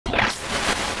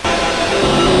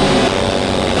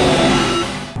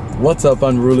What's up,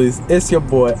 Unrulies? It's your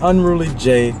boy Unruly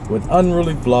J with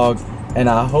Unruly Vlogs, and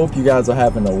I hope you guys are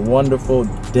having a wonderful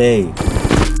day.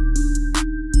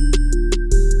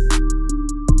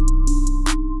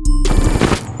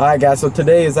 Alright guys, so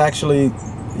today is actually,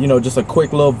 just a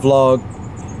quick little vlog.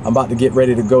 I'm about to get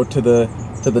ready to go to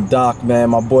the doc,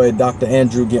 man. My boy Dr.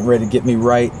 Andrew getting ready to get me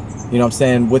right. You know what I'm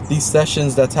saying? With these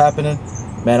sessions that's happening,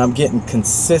 man, I'm getting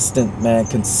consistent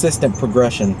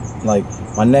progression. Like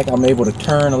my neck, I'm able to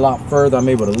turn a lot further. I'm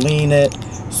able to lean it.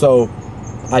 So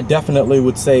I definitely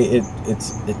would say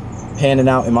it's panning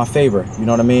out in my favor. You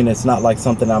know what I mean? It's not like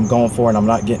something I'm going for and I'm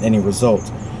not getting any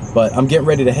results. But I'm getting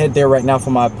ready to head there right now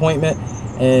for my appointment.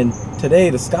 And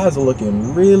today the skies are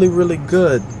looking really, really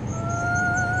good.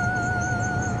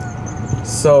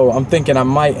 So I'm thinking I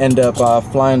might end up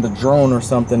flying the drone or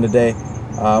something today.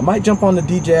 Might jump on the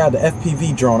DJI, the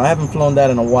FPV drone. I haven't flown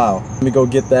that in a while. Let me go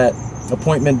get that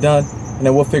appointment done, and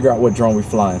then we'll figure out what drone we're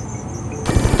flying.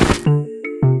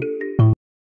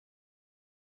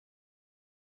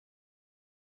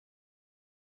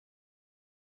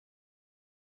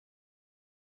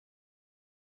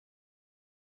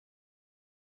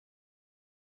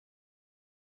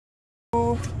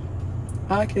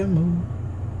 I can move.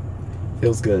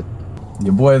 Feels good.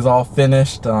 Your boy is all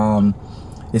finished.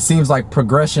 It seems like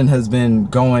progression has been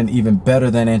going even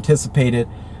better than anticipated.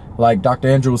 Like Dr.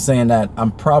 Andrew was saying that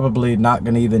I'm probably not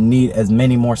going to even need as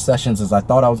many more sessions as I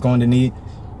thought I was going to need.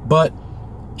 But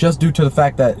just due to the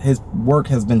fact that his work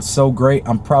has been so great,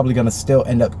 I'm probably going to still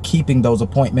end up keeping those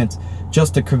appointments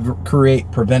just to create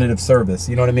preventative service.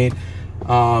 You know what I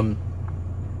mean?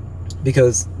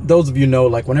 Because those of you know,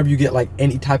 like whenever you get like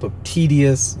any type of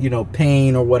tedious,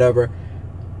 pain or whatever,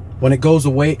 when it goes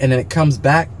away and then it comes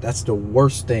back, that's the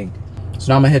worst thing.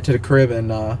 So now I'm gonna head to the crib, and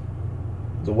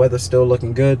the weather's still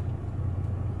looking good.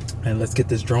 And let's get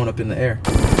this drone up in the air.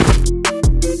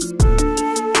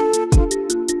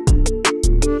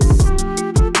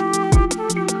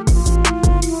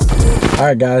 All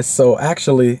right, guys. So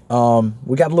actually,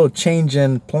 we got a little change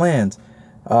in plans.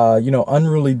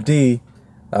 Unruly D,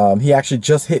 he actually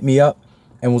just hit me up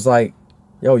and was like,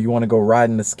 "Yo, you want to go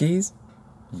riding the skis?"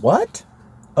 What?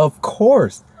 Of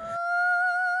course.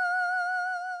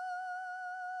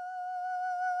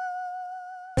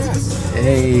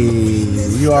 Hey,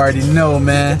 you already know,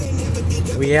 man.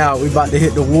 We out. We about to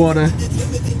hit the water.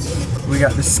 We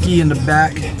got the ski in the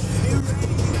back. I don't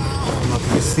know if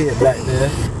you can see it back there.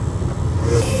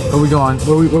 Where we going?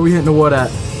 Where we hitting the water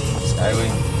at?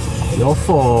 Skyway. Yo,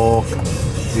 fuck.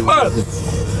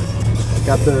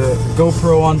 Got the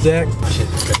GoPro on deck.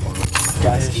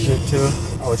 Got his shit too.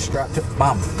 Oh, it's strapped to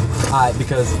bomb. Alright,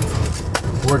 because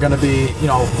we're gonna be,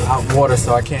 out in water,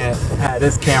 so I can't have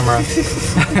this camera.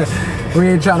 We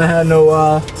ain't trying to have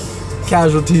no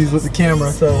casualties with the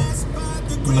camera, so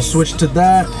I'm gonna switch to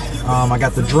that. I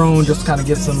got the drone, just kind of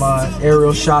get some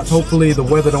aerial shots. Hopefully the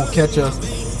weather don't catch us,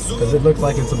 because it looks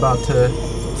like it's about to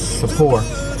pour.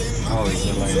 Oh, is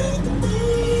it like that?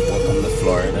 Welcome to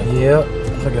Florida. Yep.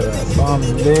 Look at that bomb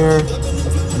there,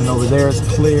 and over there it's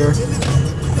clear.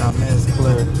 Down there it's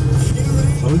clear.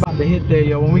 So we about to hit there,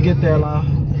 yo. When we get there,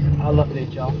 I'll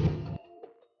update y'all.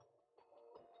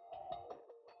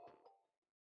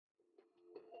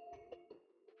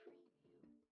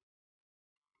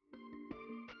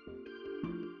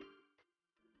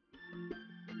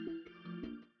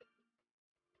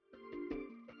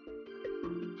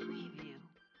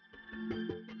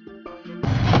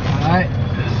 Alright,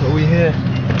 so we here.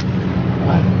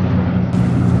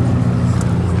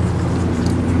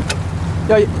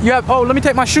 Yo, you have, oh, let me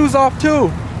take my shoes off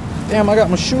too. Damn, I got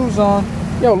my shoes on.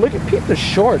 Yo, peep the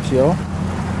shorts, yo.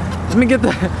 Let me get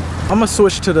the, I'm gonna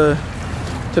switch to the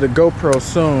GoPro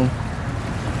soon.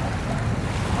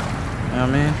 You know what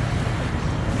I mean?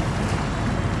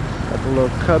 Got the little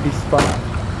cubby spot.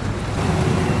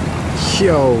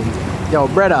 Yo,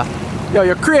 brother. Yo,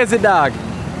 you're crazy, dog.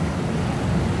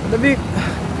 Let me,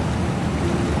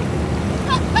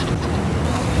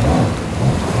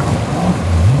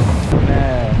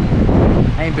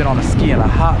 I ain't been on a ski in a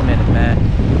hot minute, man.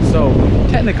 So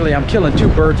technically I'm killing two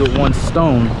birds with one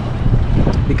stone,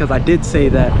 because I did say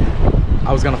that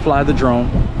I was gonna fly the drone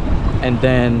and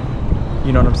then,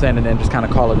 you know what I'm saying, and then just kind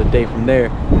of call it a day from there.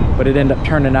 But it ended up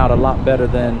turning out a lot better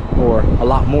than, or a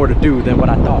lot more to do than what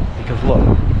I thought. Because look,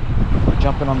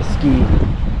 jumping on the ski,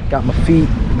 got my feet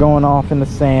going off in the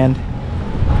sand,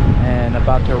 and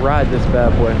about to ride this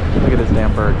bad boy. Look at this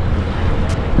damn bird.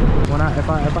 If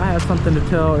I had something to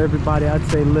tell everybody, I'd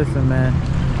say, listen, man,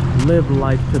 live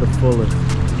life to the fullest.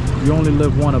 You only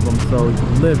live one of them, so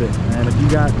live it. And if you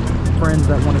got friends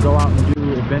that want to go out and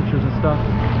do adventures and stuff,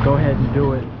 go ahead and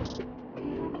do it.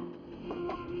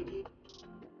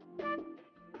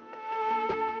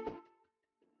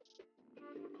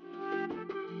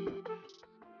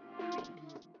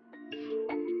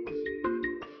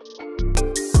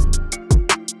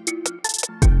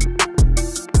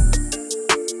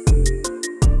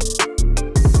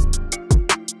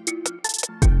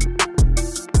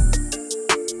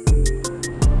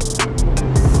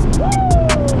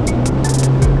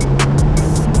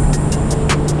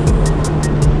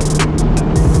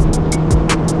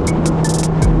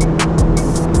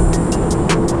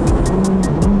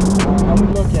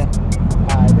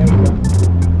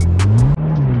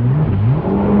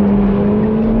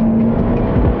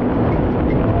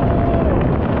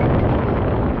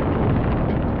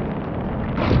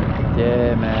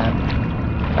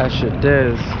 that shit dead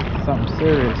is something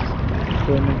serious.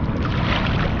 Feel me?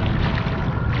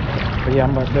 But yeah,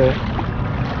 I'm about to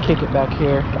kick it back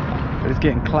here. But it's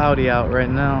getting cloudy out right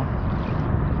now.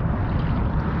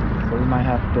 So we might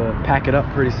have to pack it up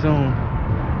pretty soon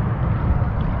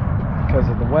because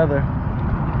of the weather.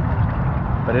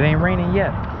 But it ain't raining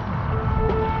yet.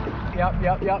 Yep.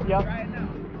 Right now.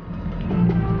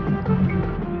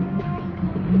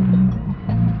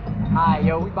 Alright,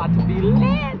 yo, we about to be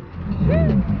lit.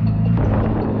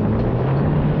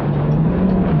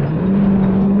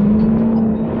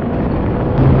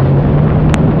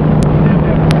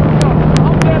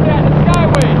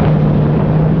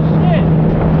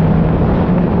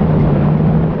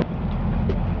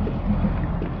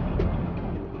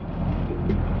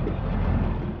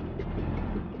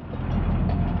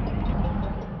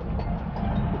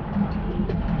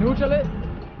 Neutral it.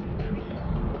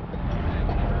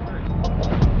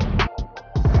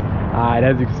 Alright,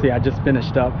 as you can see, I just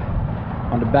finished up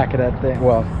on the back of that thing.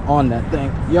 Well, on that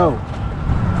thing. Yo,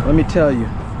 let me tell you,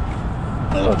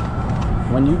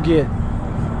 when you get,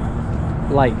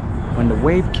 like, when the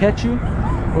wave catch you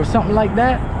or something like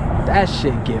that, that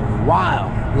shit get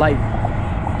wild. Like,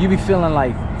 you be feeling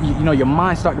like, you know, your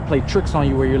mind start to play tricks on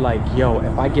you where you're like, yo,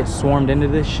 if I get swarmed into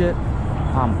this shit,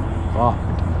 I'm fucked.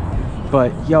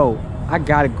 But yo, I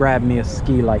gotta grab me a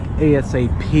ski like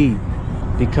ASAP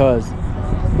because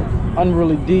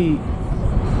Unruly D,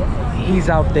 he's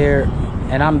out there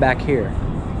and I'm back here.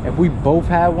 If we both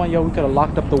had one, yo, we could have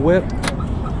locked up the whip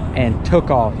and took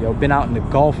off, yo. Been out in the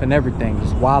Gulf and everything,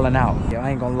 just wilding out. Yo, I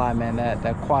ain't gonna lie, man, that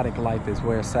aquatic life is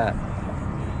where it's at.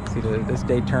 See, this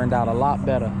day turned out a lot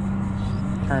better.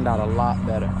 Turned out a lot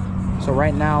better. So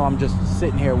right now, I'm just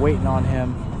sitting here waiting on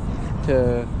him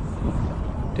to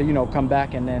you know, come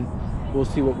back, and then we'll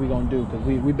see what we're gonna do, because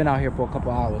we've been out here for a couple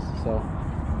hours, so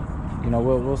you know,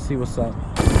 we'll see what's up.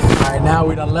 All right, now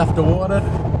we done left the water.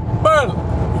 Burn!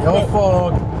 Yo,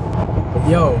 fog. But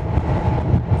yo,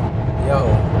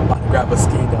 I'm about to grab a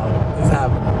ski, dog. It's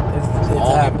happening.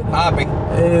 It's happening.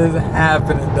 It is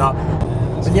happening, dog.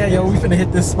 But yeah, yo, we finna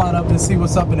hit this spot up and see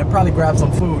what's up, and then probably grab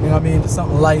some food. You know what I mean? Just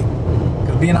something light,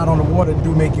 because being out on the water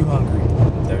do make you hungry.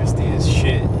 Thirsty as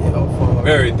shit. Yo, fog.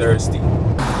 Very thirsty.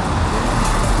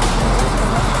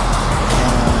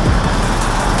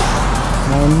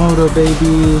 More motor,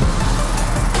 baby.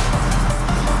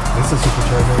 This is a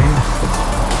supercharger here.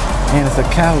 And it's a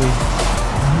Cowie.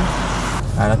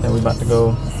 Alright, I think we're about to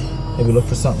go maybe look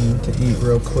for something to eat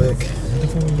real quick.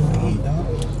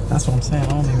 That's what I'm saying. I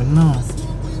don't even know.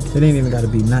 It ain't even got to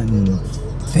be nothing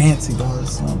fancy, dog, or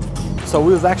something. So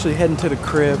we was actually heading to the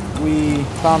crib. We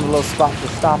found a little spot to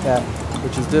stop at,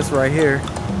 which is this right here.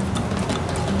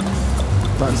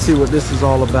 About to see what this is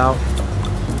all about.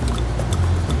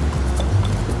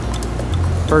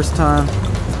 First time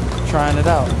trying it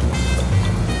out.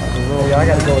 Yeah, I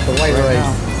gotta go with the white rice.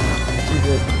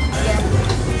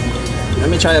 Let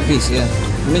me try a piece, yeah.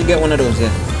 Let me get one of those, yeah.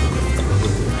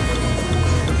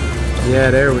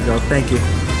 Yeah, there we go. Thank you.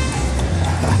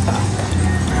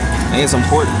 I get some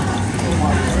pork.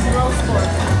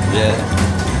 Yeah.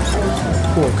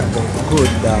 Pork, I go good,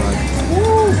 dog.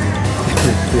 Woo!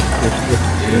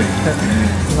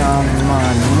 Nah,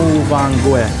 man, move on,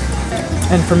 go ahead.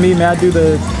 And for me, may I do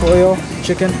the oil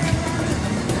chicken?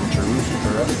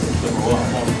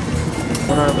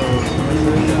 What are those?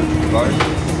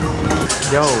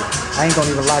 Yo, I ain't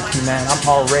gonna even lie to you, man. I'm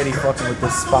already fucking with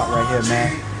this spot right here,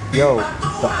 man. Yo,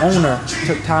 the owner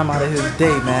took time out of his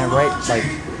day, man, right? Like,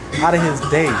 out of his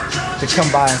day to come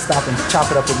by and stop and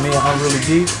chop it up with me and Unruly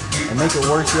D. And make it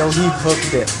worse, yo, he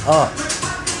hooked it up.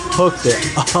 Hooked it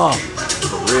up.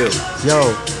 For real.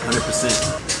 Yo.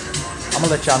 100%. I'm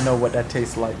gonna let y'all know what that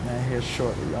tastes like, man, here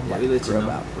shortly. I'm about to grab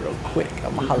out real quick.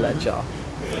 I'm gonna holla at y'all.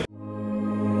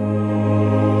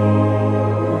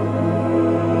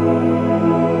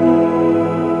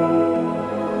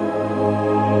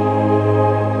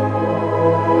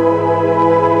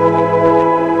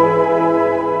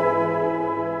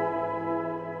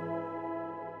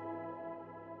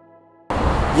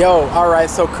 Yo, all right,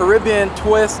 so Caribbean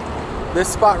Twist, this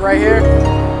spot right here.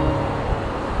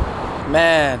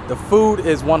 Man, the food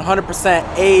is 100%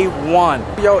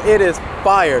 A1. Yo, it is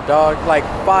fire, dog, like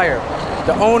fire.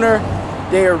 The owner,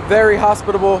 they are very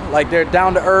hospitable, like they're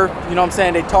down to earth, you know what I'm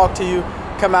saying? They talk to you,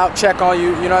 come out, check on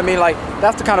you, you know what I mean? Like,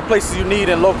 that's the kind of places you need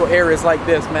in local areas like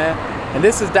this, man. And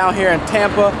this is down here in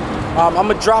Tampa. I'm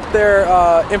gonna drop their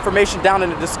information down in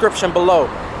the description below.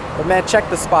 But man, check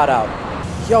the spot out.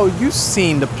 Yo, you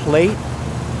seen the plate?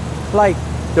 Like,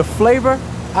 the flavor,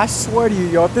 I swear to you,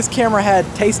 yo, if this camera had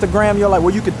Taste-O-Gram, yo, like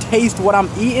where you could taste what I'm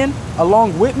eating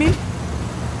along with me,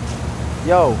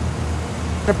 Yo,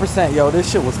 100%, yo,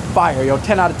 this shit was fire, yo.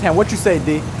 10 out of 10. What you say,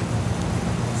 D?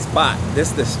 Spot.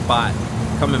 This the spot.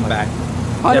 Coming back.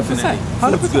 100%. Definitely.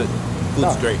 100%. Food's good.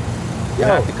 Food's great. You Yo.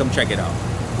 have to come check it out.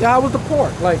 Yeah, how was the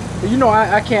pork? Like, you know,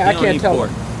 I can't tell.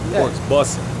 Pork. Yeah. Pork's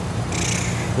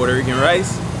bussin'. Puerto Rican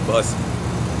rice, bussin'.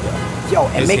 Yo,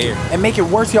 and make it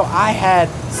worse, yo. I had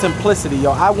simplicity,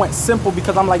 yo. I went simple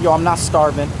because I'm like, yo, I'm not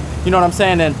starving. You know what I'm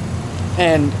saying?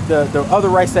 And the other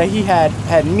rice that he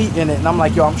had meat in it, and I'm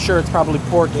like, yo, I'm sure it's probably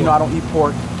pork. You know, I don't eat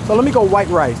pork, so let me go white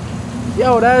rice.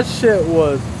 Yo, that shit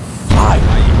was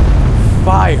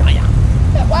fire.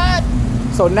 What?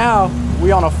 So now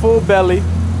we on a full belly.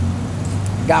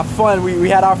 Got fun. We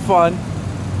had our fun.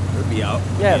 We'll be out.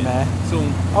 Yeah, man.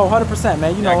 Soon. Oh, 100%,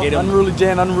 man. You know, Unruly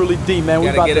J and Unruly D, man. We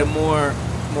about gotta get to him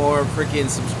more freaking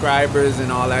subscribers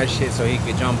and all that shit so he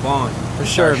could jump on. For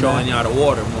sure, Start showing y'all the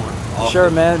water more. For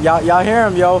sure, man. Y'all hear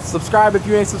him, yo. Subscribe if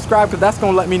you ain't subscribed, because that's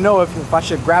gonna let me know if I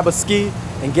should grab a ski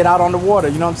and get out on the water.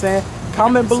 You know what I'm saying?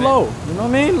 Comment 100%. below. You know what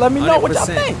I mean? Let me know what y'all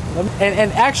 100%. think.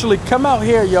 And actually come out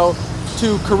here, yo,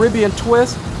 to Caribbean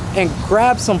Twist and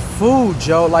grab some food,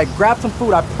 yo. Like, grab some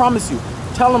food. I promise you.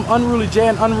 Tell them Unruly J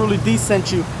and Unruly D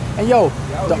sent you. And yo,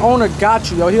 the owner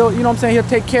got you, yo. He'll, you know what I'm saying? He'll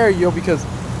take care of you, yo, because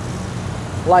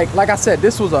like I said,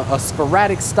 this was a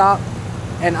sporadic stop,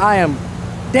 and I am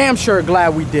damn sure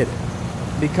glad we did it,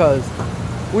 because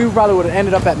we probably would have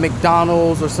ended up at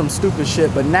McDonald's or some stupid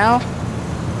shit. But now,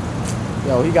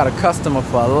 yo, he got a customer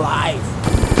for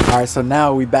life. All right, so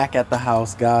now we back at the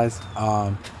house, guys.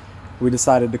 We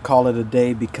decided to call it a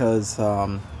day because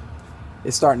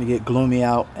it's starting to get gloomy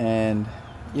out, and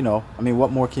you know, I mean,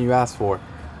 what more can you ask for?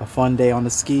 A fun day on the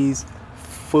skis,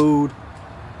 food,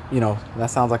 you know, that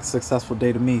sounds like a successful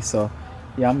day to me. So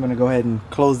yeah, I'm gonna go ahead and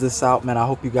close this out, man. I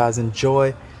hope you guys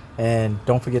enjoy, and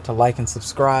don't forget to like and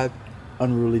subscribe.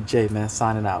 Unruly J, man,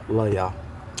 signing out. Love y'all.